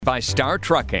By Star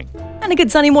Trucking. And a good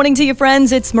sunny morning to you,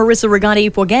 friends. It's Marissa Rigatti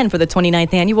again for the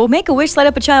 29th annual Make-A-Wish Light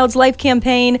Up a Child's Life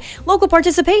campaign. Local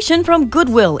participation from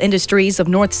Goodwill Industries of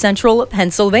North Central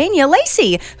Pennsylvania.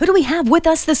 Lacey, who do we have with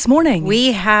us this morning?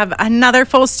 We have another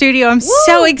full studio. I'm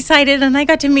so excited, and I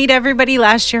got to meet everybody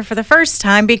last year for the first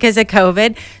time because of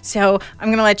COVID. So I'm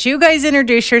going to let you guys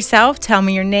introduce yourself, tell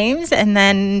me your names, and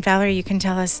then, Valerie, you can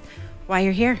tell us why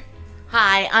you're here.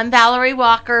 Hi, I'm Valerie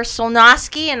Walker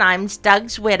Solnoski, and I'm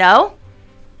Doug's widow.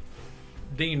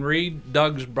 Dean Reed,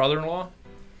 Doug's brother-in-law.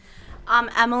 I'm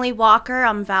Emily Walker.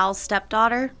 I'm Val's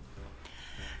stepdaughter.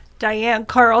 Diane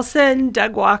Carlson,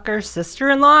 Doug Walker's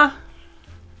sister-in-law.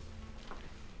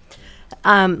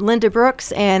 Linda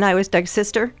Brooks, and I was Doug's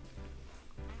sister.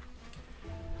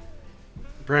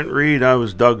 Brent Reed, I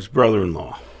was Doug's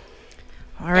brother-in-law.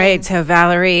 All right, so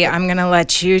Valerie, I'm going to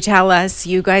let you tell us.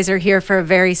 You guys are here for a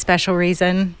very special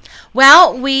reason.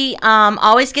 Well, we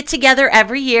always get together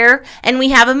every year, and we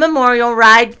have a memorial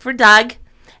ride for Doug.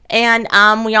 And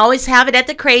we always have it at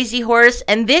the Crazy Horse.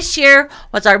 And this year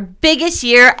was our biggest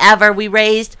year ever. We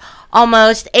raised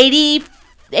almost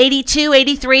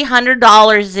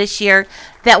 $8,300 this year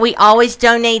that we always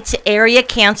donate to area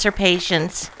cancer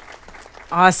patients.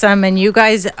 Awesome. And you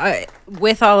guys,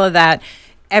 with all of that,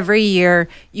 every year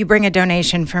you bring a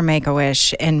donation for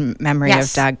Make-A-Wish in memory of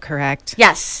Doug, correct?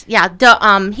 Yes. Yeah.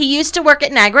 He used to work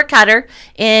at Niagara Cutter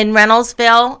in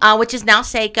Reynoldsville, which is now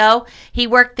Seiko. He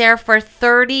worked there for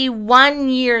 31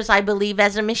 years, I believe,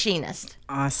 as a machinist.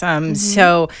 Awesome. Mm-hmm.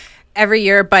 So every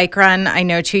year, bike run. I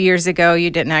know 2 years ago you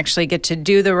didn't actually get to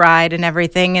do the ride and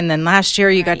everything. And then last year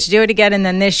you got to do it again. And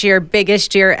then this year,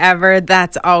 biggest year ever.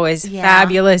 That's always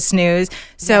fabulous news.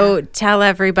 So tell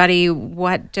everybody,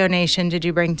 what donation did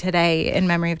you bring today in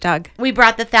memory of Doug? We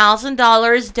brought the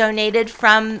 $1,000 donated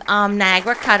from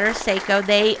Niagara Cutter, Seiko.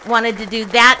 They wanted to do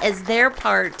that as their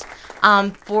part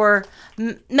for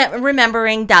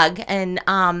remembering Doug. And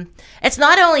it's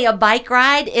not only a bike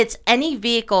ride, it's any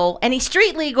vehicle, any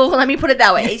street legal, let me put it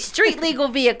that way, a street legal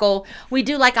vehicle. We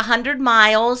do like 100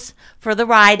 miles for the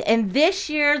ride. And this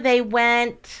year they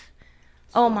went,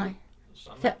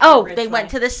 they went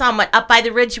to the Summit up by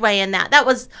the Ridgeway, and that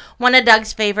was one of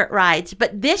Doug's favorite rides.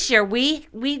 But this year we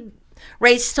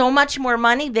raised so much more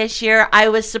money this year. I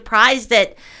was surprised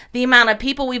at the amount of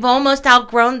people. We've almost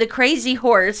outgrown the Crazy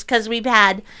Horse because we've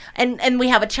had, and we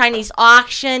have a Chinese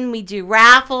auction. We do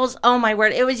raffles. Oh my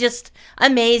word. It was just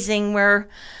amazing. We're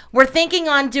thinking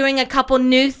on doing a couple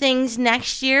new things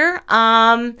next year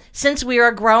since we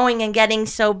are growing and getting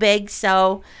so big.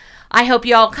 So I hope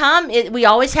you all come. We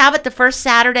always have it the first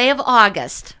Saturday of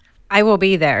August. I will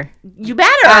be there. You better.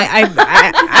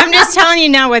 I'm just telling you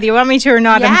now, whether you want me to or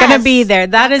not, yes, I'm going to be there.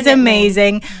 That definitely is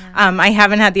amazing. Yeah. I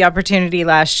haven't had the opportunity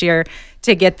last year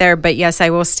to get there, but yes, I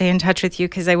will stay in touch with you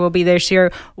because I will be there this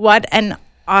year. What an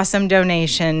awesome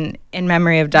donation in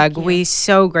memory of Doug. We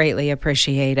so greatly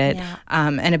appreciate it. Yeah.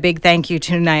 And a big thank you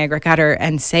to Niagara Cutter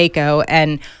and Seiko.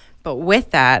 But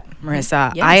with that,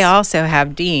 Marissa, I also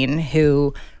have Dean,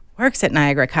 who works at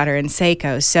Niagara Cutter and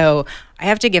Seiko. So I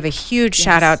have to give a huge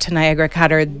shout out to Niagara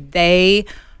Cutter. They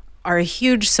are a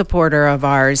huge supporter of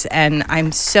ours, and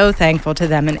I'm so thankful to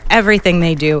them and everything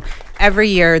they do. Every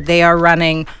year they are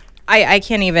running, I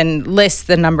can't even list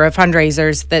the number of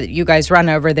fundraisers that you guys run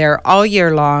over there all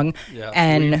year long. Yes,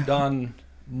 and we've done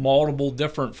multiple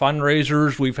different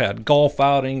fundraisers. We've had golf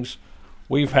outings.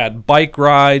 We've had bike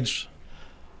rides.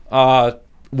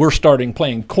 We're starting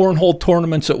playing cornhole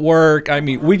tournaments at work. I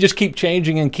mean, we just keep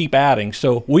changing and keep adding.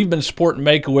 So we've been supporting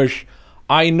Make-A-Wish,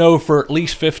 I know, for at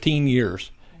least 15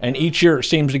 years. And each year it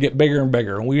seems to get bigger and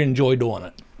bigger, and we enjoy doing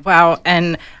it. Wow.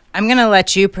 And I'm going to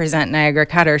let you present Niagara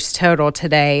Cutter's total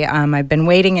today. I've been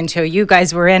waiting until you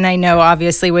guys were in. I know,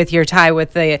 obviously, with your tie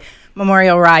with the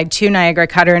memorial ride to Niagara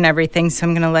Cutter and everything. So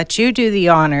I'm going to let you do the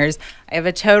honors. I have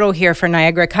a total here for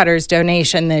Niagara Cutter's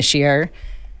donation this year.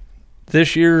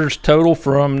 This year's total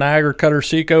from Niagara Cutter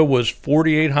Seiko was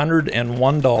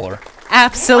 $4,801.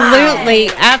 Absolutely,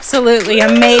 absolutely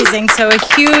amazing. So a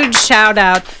huge shout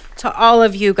out to all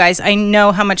of you guys. I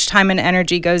know how much time and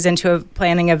energy goes into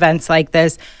planning events like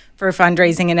this for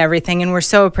fundraising and everything, and we're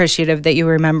so appreciative that you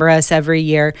remember us every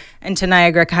year. And to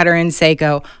Niagara Cutter and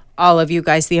Seiko, all of you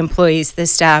guys, the employees, the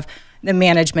staff, the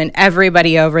management,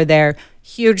 everybody over there,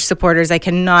 huge supporters. I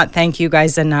cannot thank you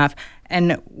guys enough.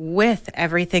 And with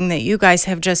everything that you guys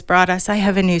have just brought us, I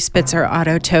have a new Spitzer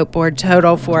Auto Tote Board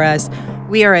total for us.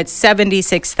 We are at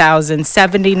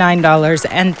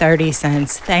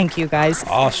 $76,079.30. Thank you, guys.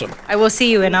 Awesome. I will see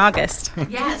you in August.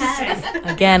 Yes.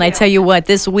 Again, I tell you what,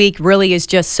 this week really is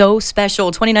just so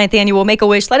special. 29th Annual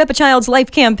Make-A-Wish Light Up a Child's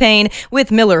Life campaign with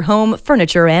Miller Home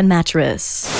Furniture and Mattress.